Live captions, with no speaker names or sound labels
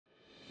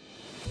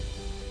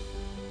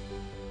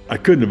I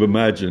couldn't have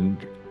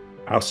imagined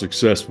how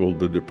successful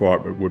the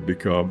department would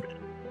become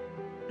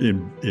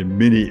in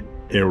many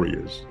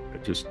areas,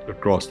 just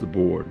across the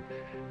board.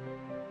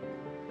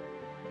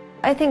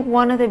 I think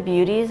one of the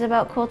beauties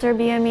about Coulter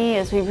BME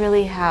is we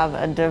really have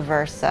a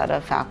diverse set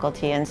of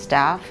faculty and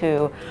staff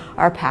who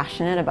are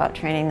passionate about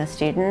training the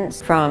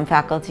students, from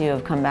faculty who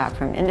have come back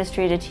from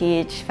industry to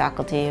teach,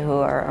 faculty who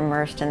are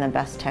immersed in the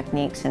best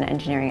techniques in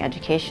engineering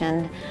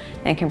education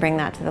and can bring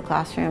that to the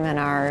classroom, and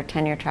our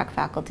tenure track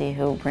faculty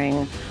who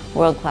bring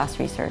world-class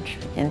research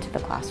into the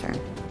classroom.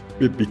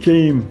 It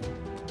became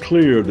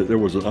clear that there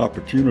was an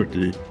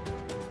opportunity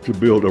to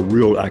build a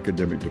real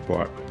academic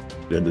department,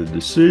 and the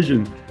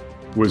decision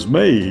was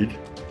made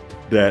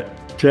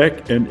that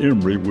Tech and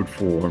Emory would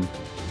form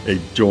a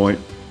joint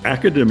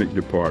academic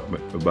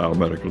department of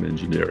biomedical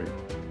engineering.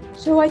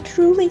 So I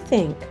truly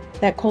think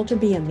that Coulter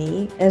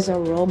BME is a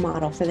role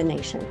model for the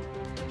nation.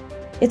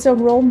 It's a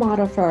role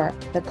model for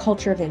the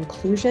culture of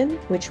inclusion,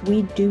 which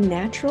we do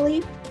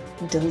naturally,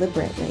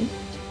 deliberately,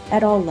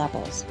 at all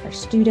levels, our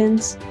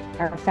students,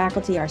 our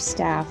faculty, our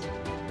staff.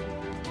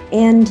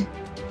 And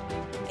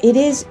it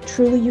is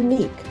truly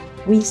unique.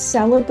 We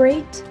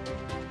celebrate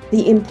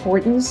the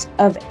importance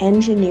of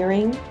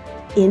engineering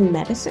in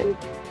medicine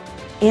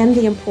and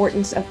the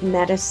importance of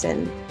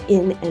medicine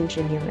in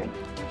engineering.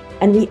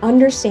 And we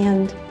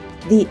understand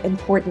the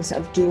importance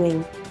of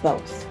doing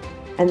both.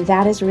 And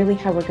that is really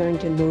how we're going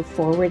to move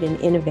forward in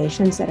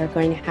innovations that are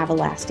going to have a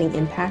lasting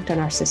impact on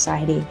our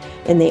society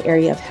in the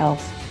area of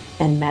health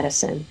and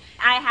medicine.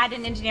 I had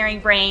an engineering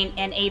brain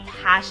and a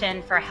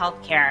passion for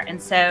healthcare.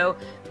 And so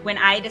when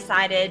I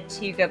decided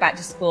to go back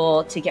to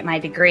school to get my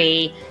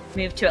degree,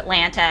 moved to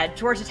Atlanta,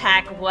 Georgia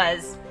Tech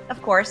was,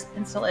 of course,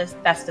 and still is,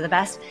 best of the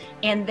best.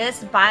 And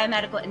this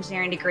biomedical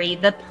engineering degree,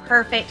 the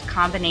perfect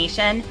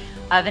combination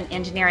of an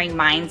engineering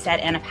mindset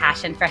and a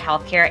passion for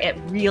healthcare, it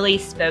really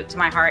spoke to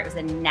my heart. It was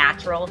a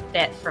natural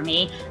fit for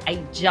me.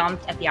 I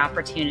jumped at the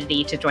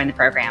opportunity to join the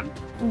program.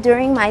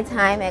 During my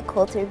time at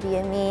Coulter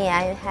BME,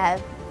 I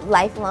have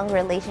lifelong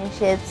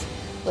relationships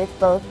with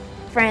both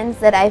friends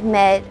that I've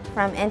met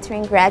from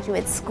entering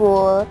graduate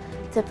school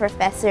to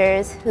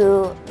professors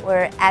who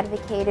were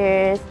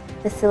advocators,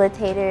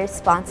 facilitators,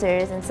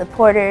 sponsors, and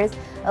supporters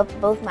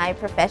of both my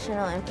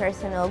professional and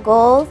personal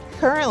goals.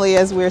 Currently,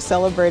 as we're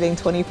celebrating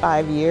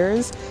 25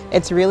 years,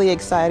 it's really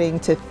exciting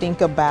to think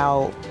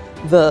about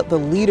the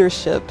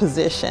leadership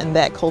position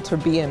that Coulter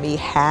BME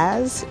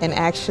has, and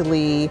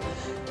actually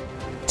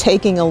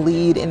taking a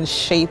lead in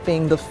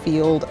shaping the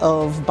field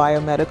of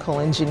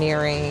biomedical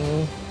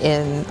engineering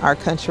in our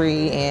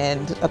country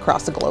and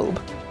across the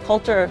globe.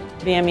 Coulter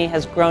BME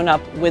has grown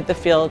up with the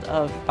field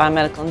of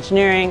biomedical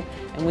engineering,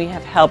 and we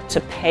have helped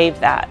to pave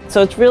that.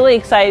 So it's really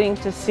exciting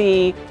to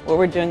see what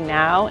we're doing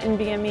now in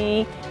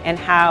BME and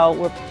how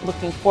we're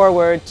looking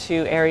forward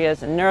to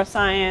areas in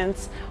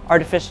neuroscience,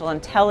 artificial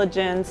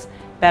intelligence,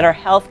 better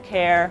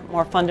healthcare,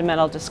 more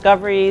fundamental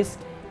discoveries,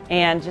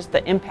 and just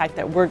the impact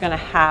that we're going to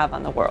have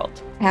on the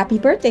world. Happy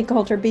birthday,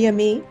 Coulter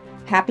BME.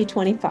 Happy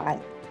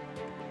 25.